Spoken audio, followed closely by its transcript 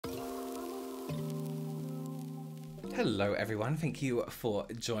Hello everyone, thank you for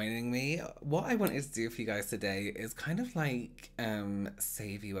joining me. What I wanted to do for you guys today is kind of like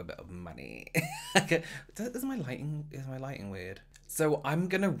save you a bit of money. Is my lighting weird? So I'm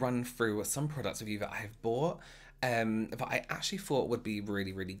gonna run through some products with you that I've bought that I actually thought would be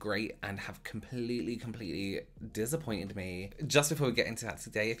really great and have completely disappointed me. Just before we get into that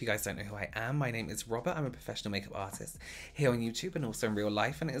today, if you guys don't know who I am, my name is Robert. I'm a professional makeup artist here on YouTube and also in real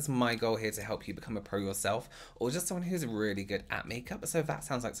life, and it is my goal here to help you become a pro yourself or just someone who's really good at makeup. So if that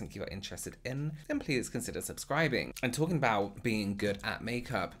sounds like something you're interested in, then please consider subscribing. And talking about being good at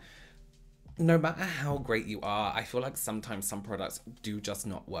makeup, no matter how great you are, I feel like sometimes some products do just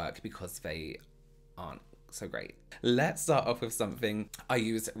not work because they aren't so great. Let's start off with something I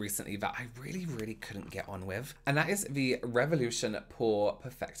used recently that I really couldn't get on with, and that is the Revolution Pore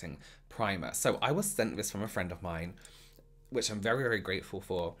Perfecting Primer. So I was sent this from a friend of mine, which I'm very grateful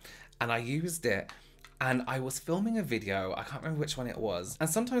for, and I used it. And I was filming a video, I can't remember which one it was. And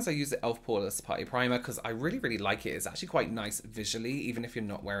sometimes I use the e.l.f. Poreless Party Primer because I really like it. It's actually quite nice visually, even if you're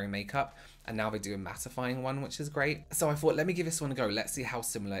not wearing makeup. And now they do a mattifying one, which is great. So I thought, let me give this one a go. Let's see how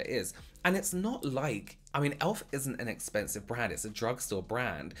similar it is. And it's not like, I mean, e.l.f. isn't an expensive brand. It's a drugstore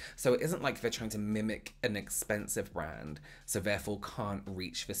brand. So it isn't like they're trying to mimic an expensive brand, so therefore can't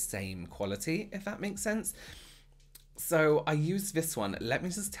reach the same quality, if that makes sense. So I used this one, let me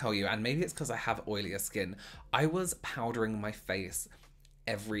just tell you, and maybe it's because I have oilier skin, I was powdering my face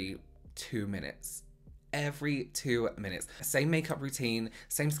every 2 minutes. Every 2 minutes. Same makeup routine,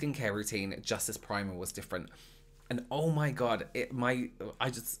 same skincare routine, just this primer was different. And oh my god,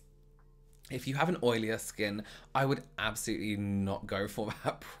 if you have an oilier skin, I would absolutely not go for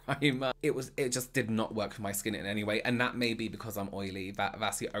that primer. It just did not work for my skin in any way, and that may be because I'm oily.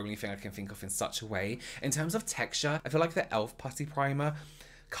 That's the only thing I can think of in such a way. In terms of texture, I feel like the e.l.f. Putty Primer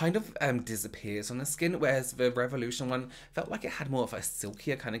kind of disappears on the skin, whereas the Revolution one felt like it had more of a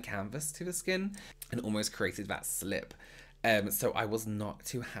silkier kind of canvas to the skin and almost created that slip. So I was not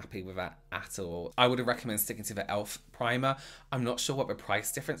too happy with that at all. I would recommend sticking to the e.l.f. primer. I'm not sure what the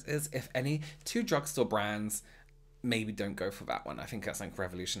price difference is. If any, two drugstore brands, maybe don't go for that one. I think that's like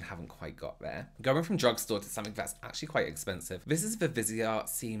Revolution haven't quite got there. Going from drugstore to something that's actually quite expensive. This is the Viseart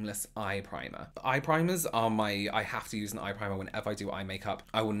Seamless Eye Primer. Eye primers are I have to use an eye primer whenever I do eye makeup.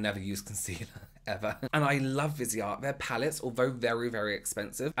 I will never use concealer. Ever. And I love Viseart. Their palettes, although very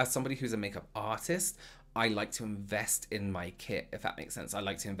expensive, as somebody who's a makeup artist, I like to invest in my kit, if that makes sense. I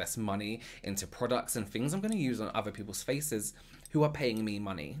like to invest money into products and things I'm going to use on other people's faces who are paying me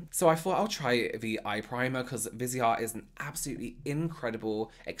money. So I thought I'll try the eye primer because Viseart is an absolutely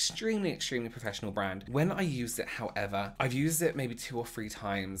incredible, extremely professional brand. When I used it, however, I've used it maybe 2 or 3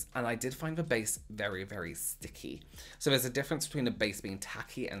 times and I did find the base very sticky. So there's a difference between the base being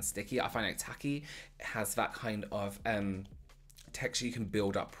tacky and sticky. I find like tacky has that kind of texture you can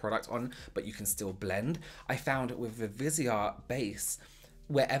build up product on, but you can still blend. I found with the Viseart base,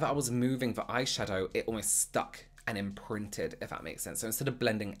 wherever I was moving the eyeshadow, it almost stuck and imprinted, if that makes sense. So instead of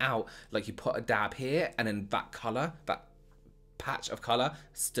blending out, like you put a dab here and then that color, that patch of color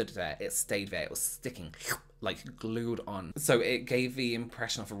stood there, it stayed there, it was sticking like glued on. So it gave the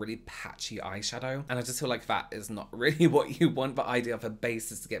impression of a really patchy eyeshadow, and I just feel like that is not really what you want. The idea of a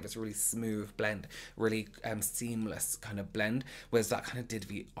base is to get this really smooth blend, really seamless kind of blend, whereas that kind of did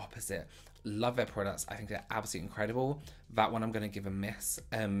the opposite. Love their products, I think they're absolutely incredible. That one I'm going to give a miss.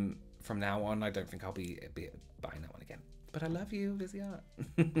 From now on, I don't think I'll be buying that one again. But I love you,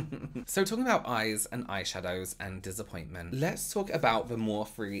 Viseart. So talking about eyes and eyeshadows and disappointment, let's talk about the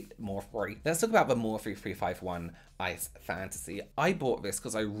Let's talk about the Morphe 351 Ice Fantasy. I bought this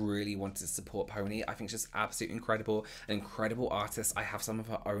because I really wanted to support Pony. I think she's absolutely incredible, an incredible artist. I have some of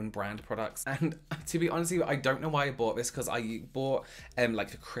her own brand products, and to be honest with you, I don't know why I bought this, because I bought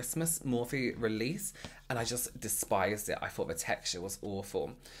like the Christmas Morphe release and I just despised it. I thought the texture was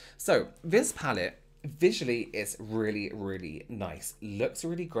awful. So this palette visually is really nice, looks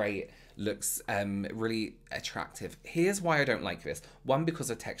really great, looks really attractive. Here's why I don't like this. One, because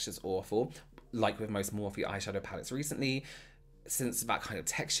the texture's awful, like with most Morphe eyeshadow palettes recently. Since that kind of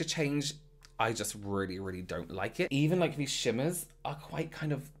texture change, I just really don't like it. Even like these shimmers are quite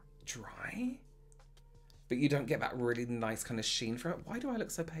kind of dry, but you don't get that really nice kind of sheen from it. Why do I look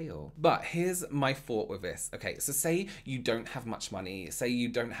so pale? But here's my thought with this. Okay, so say you don't have much money. Say you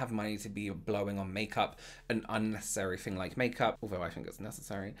don't have money to be blowing on makeup, an unnecessary thing like makeup, although I think it's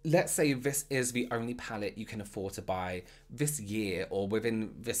necessary. Let's say this is the only palette you can afford to buy this year or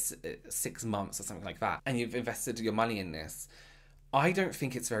within this 6 months or something like that, and you've invested your money in this. I don't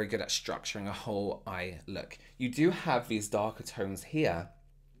think it's very good at structuring a whole eye look. You do have these darker tones here,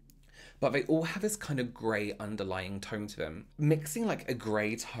 but they all have this kind of grey underlying tone to them. Mixing like a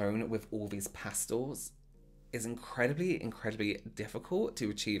grey tone with all these pastels is incredibly difficult to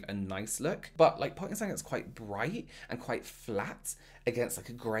achieve a nice look. But like putting something that's quite bright and quite flat against like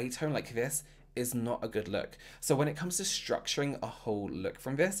a grey tone like this is not a good look. So when it comes to structuring a whole look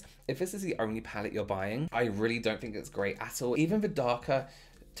from this, if this is the only palette you're buying, I really don't think it's great at all. Even the darker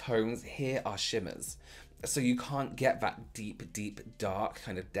tones here are shimmers. So you can't get that deep dark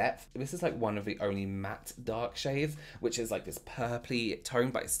kind of depth. This is like one of the only matte dark shades, which is like this purpley tone,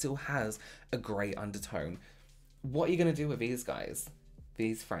 but it still has a grey undertone. What are you gonna do with these guys?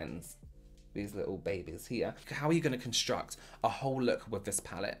 These friends, these little babies here. How are you gonna construct a whole look with this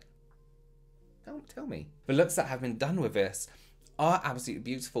palette? Don't tell me. The looks that have been done with this are absolutely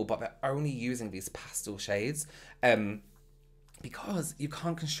beautiful, but they're only using these pastel shades because you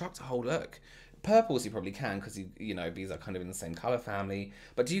can't construct a whole look. Purples you probably can because you know these are kind of in the same color family,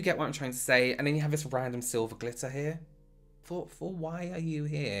 but do you get what I'm trying to say? And then you have this random silver glitter here. For why are you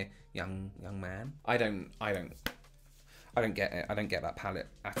here, young man? I don't get it. I don't get that palette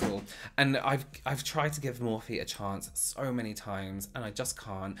at all. And I've tried to give Morphe a chance so many times and I just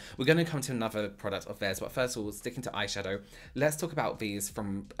can't. We're going to come to another product of theirs, but first of all, sticking to eyeshadow, let's talk about these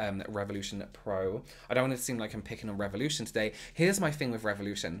from Revolution Pro. I don't want to seem like I'm picking on Revolution today. Here's my thing with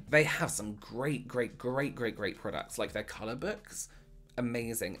Revolution. They have some great products, like their color books.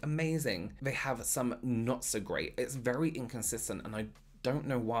 Amazing. They have some not so great. It's very inconsistent and I don't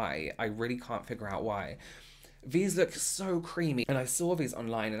know why. I really can't figure out why. These look so creamy, and I saw these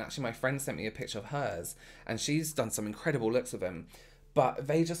online, and actually my friend sent me a picture of hers and she's done some incredible looks with them, but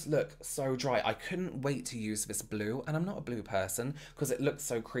they just look so dry. I couldn't wait to use this blue, and I'm not a blue person because it looks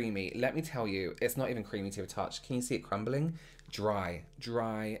so creamy. Let me tell you, it's not even creamy to a touch. Can you see it crumbling? Dry.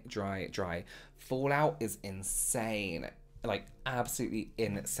 Fallout is insane, like absolutely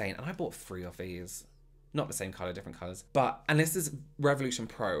insane, and I bought 3 of these. Not the same color, different colors. And this is Revolution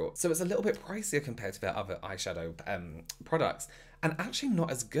Pro, so it's a little bit pricier compared to their other eyeshadow products, and actually not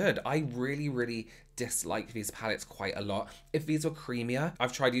as good. I really dislike these palettes quite a lot. If these were creamier,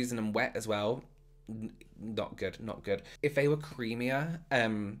 I've tried using them wet as well. Not good. If they were creamier,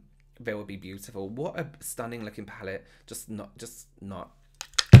 they would be beautiful. What a stunning looking palette. Just not.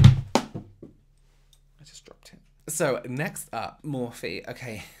 I just dropped it. So next up, Morphe.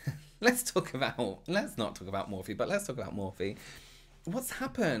 Okay. Let's not talk about Morphe, but let's talk about Morphe. What's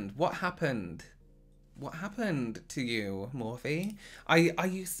happened? What happened to you, Morphe? I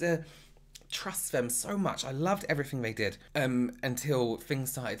used to trust them so much. I loved everything they did until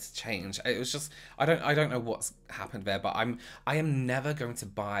things started to change. It was just, I don't know what's happened there, but I am never going to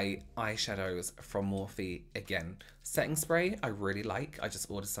buy eyeshadows from Morphe again. Setting spray, I really like. I just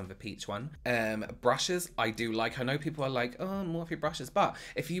ordered some of the peach one. Brushes, I do like. I know people are like, oh, Morphe brushes, but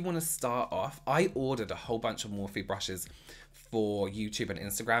if you want to start off, I ordered a whole bunch of Morphe brushes for YouTube and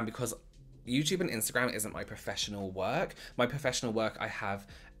Instagram because YouTube and Instagram isn't my professional work. My professional work, I have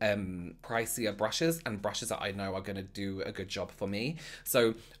pricier brushes and brushes that I know are going to do a good job for me.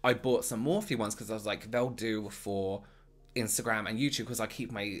 So I bought some Morphe ones because I was like, they'll do for Instagram and YouTube, because I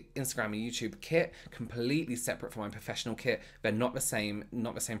keep my Instagram and YouTube kit completely separate from my professional kit. They're not the same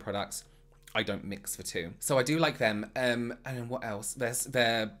products. I don't mix the two. So I do like them. And then what else? There's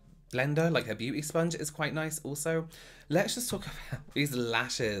their blender, like their beauty sponge is quite nice also. Let's just talk about these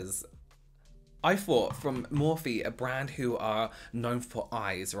lashes. I thought from Morphe, a brand who are known for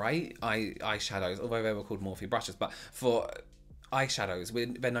eyes, right? Eyeshadows, although they were called Morphe brushes, but for eyeshadows,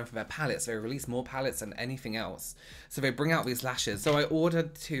 they're known for their palettes. They release more palettes than anything else. So they bring out these lashes. So I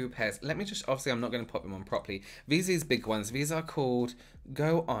ordered 2 pairs. Let me just, obviously I'm not going to put them on properly. These big ones. These are called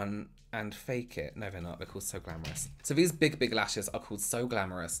Go On and Fake It. No, they're not. They're called So Glamorous. So these big lashes are called So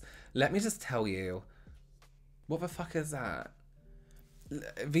Glamorous. Let me just tell you, what the fuck is that?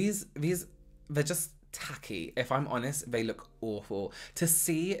 These they're just tacky. If I'm honest, they look awful. To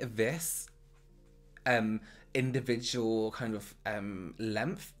see this individual kind of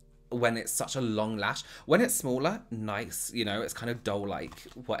length when it's such a long lash, when it's smaller, nice, you know, it's kind of doll-like,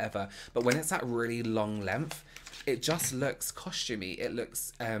 whatever. But when it's that really long length, it just looks costumey. It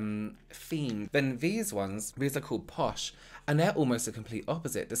looks themed. Then these ones, these are called Posh, and they're almost the complete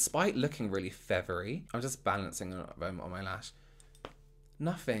opposite. Despite looking really feathery, I'm just balancing them on my lash.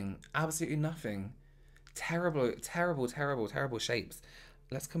 Nothing. Absolutely nothing. Terrible shapes.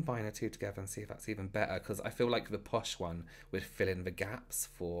 Let's combine the two together and see if that's even better, because I feel like the Posh one would fill in the gaps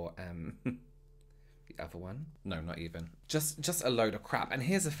for the other one. No, not even. Just a load of crap. And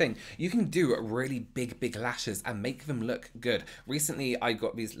here's the thing. You can do really big lashes and make them look good. Recently, I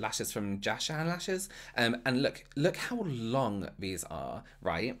got these lashes from Jashan Lashes. And look how long these are,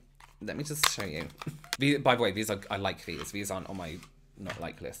 right? let me just show you. By the way, these are, I like these. These aren't on my not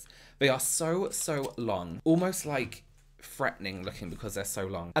like list. They are so long. Almost like threatening looking because they're so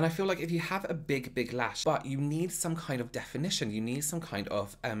long. And I feel like if you have a big lash, but you need some kind of definition, you need some kind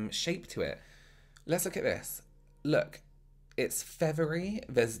of shape to it. Let's look at this. Look, it's feathery.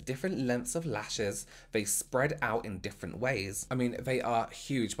 There's different lengths of lashes. They spread out in different ways. I mean, they are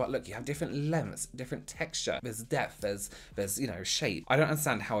huge, but look, you have different lengths, different texture. There's depth, there's you know, shape. I don't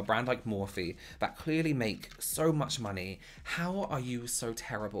understand how a brand like Morphe that clearly make so much money, how are you so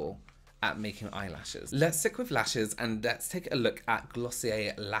terrible at making eyelashes? Let's stick with lashes and let's take a look at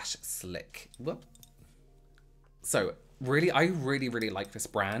Glossier Lash Slick. Whoop. So, I really like this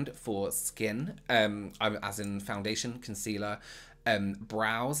brand for skin, as in foundation, concealer,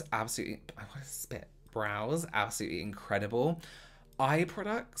 brows, absolutely, I want to spit, brows, absolutely incredible. Eye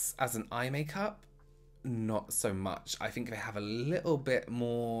products, as an eye makeup, not so much. I think they have a little bit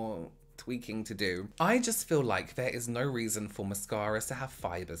more tweaking to do. I just feel like there is no reason for mascaras to have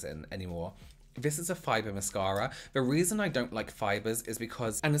fibers in anymore. This is a fiber mascara. The reason I don't like fibers is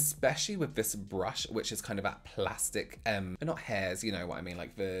because, and especially with this brush, which is kind of that plastic, not hairs, you know what I mean,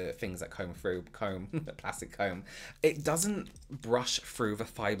 like the things that comb, plastic comb. It doesn't brush through the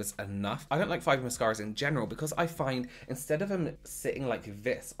fibers enough. I don't like fiber mascaras in general because I find instead of them sitting like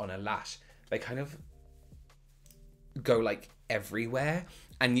this on a lash, they kind of go like everywhere.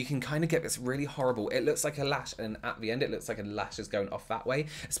 And you can kind of get this really horrible, it looks like a lash and at the end it looks like a lash is going off that way.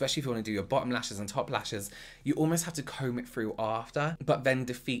 Especially if you want to do your bottom lashes and top lashes, you almost have to comb it through after, but then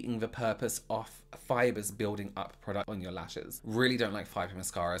defeating the purpose of fibers building up product on your lashes. Really don't like fiber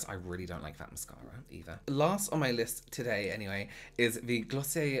mascaras. I really don't like that mascara either. Last on my list today anyway is the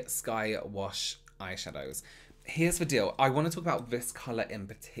Glossier Sky Wash eyeshadows. Here's the deal. I want to talk about this colour in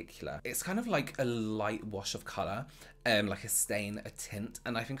particular. It's kind of like a light wash of colour, like a stain, a tint,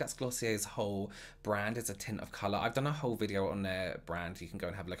 and I think that's Glossier's whole brand is a tint of colour. I've done a whole video on their brand. You can go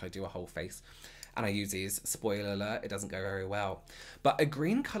and have a look. I do a whole face and I use these. Spoiler alert, it doesn't go very well. But a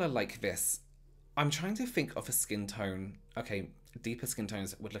green colour like this, I'm trying to think of a skin tone. Okay, deeper skin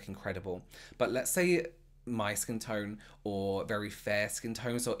tones would look incredible. But let's say my skin tone or very fair skin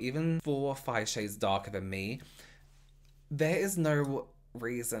tones or even 4 or 5 shades darker than me, there is no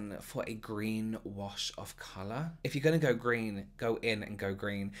reason for a green wash of color. If you're gonna go green, go in and go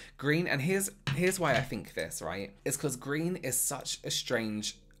green. Green, and here's why I think this, right? It's because green is such a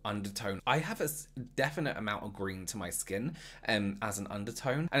strange undertone. I have a definite amount of green to my skin as an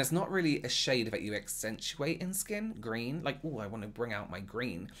undertone, and it's not really a shade that you accentuate in skin, green, like, oh, I want to bring out my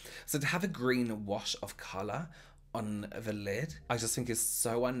green. So to have a green wash of color on the lid, I just think is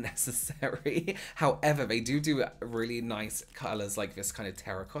so unnecessary. However, they do really nice colors like this kind of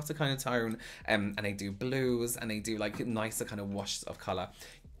terracotta kind of tone, and they do blues, and they do like nicer kind of washes of color.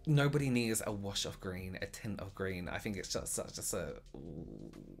 Nobody needs a wash of green, a tint of green. I think it's just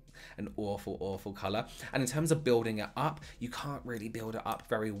an awful color. And in terms of building it up, you can't really build it up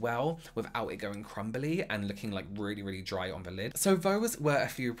very well without it going crumbly and looking like really dry on the lid. So those were a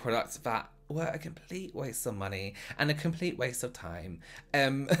few products that were a complete waste of money and a complete waste of time.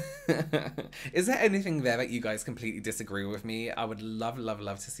 Is there anything there that you guys completely disagree with me? I would love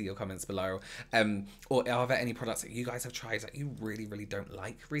to see your comments below. Or are there any products that you guys have tried that you really don't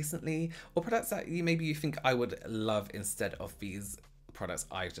like recently, or products that maybe you think I would love instead of these products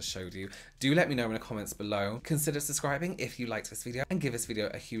I just showed you? Do let me know in the comments below. Consider subscribing if you liked this video and give this video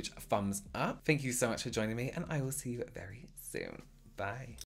a huge thumbs up. Thank you so much for joining me, and I will see you very soon. Bye.